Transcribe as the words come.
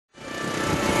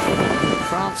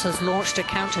France has launched a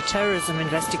counter-terrorism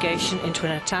investigation into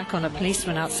an attack on a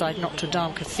policeman outside Notre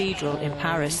Dame Cathedral in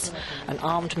Paris. An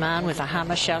armed man with a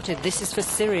hammer shouted, "This is for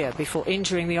Syria," before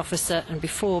injuring the officer and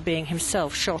before being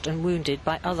himself shot and wounded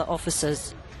by other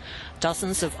officers.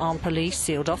 Dozens of armed police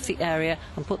sealed off the area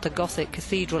and put the Gothic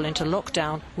cathedral into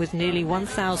lockdown, with nearly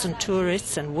 1,000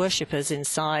 tourists and worshippers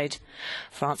inside.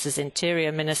 France's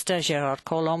Interior Minister Gerard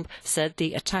Collomb said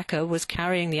the attacker was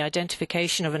carrying the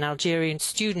identification of an Algerian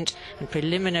student, and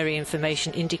preliminary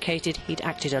information indicated he'd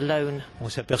acted alone.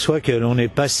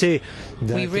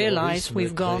 We realise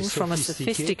we've gone from a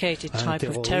sophisticated type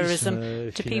of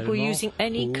terrorism to people using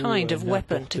any kind of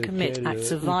weapon to commit acts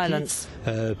of violence.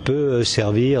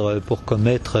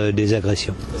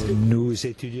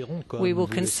 We will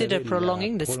consider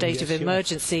prolonging the state of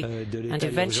emergency and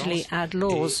eventually add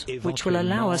laws which will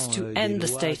allow us to end the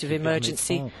state of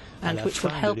emergency and which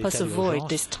will help us avoid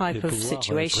this type of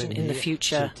situation in the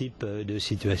future.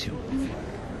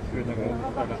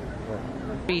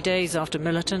 3 days after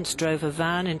militants drove a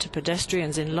van into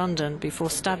pedestrians in London before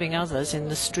stabbing others in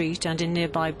the street and in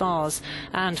nearby bars,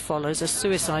 and follows a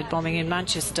suicide bombing in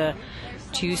Manchester.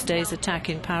 Tuesday's attack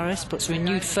in Paris puts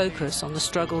renewed focus on the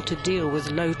struggle to deal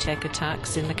with low-tech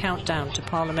attacks in the countdown to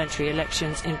parliamentary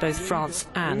elections in both France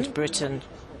and Britain.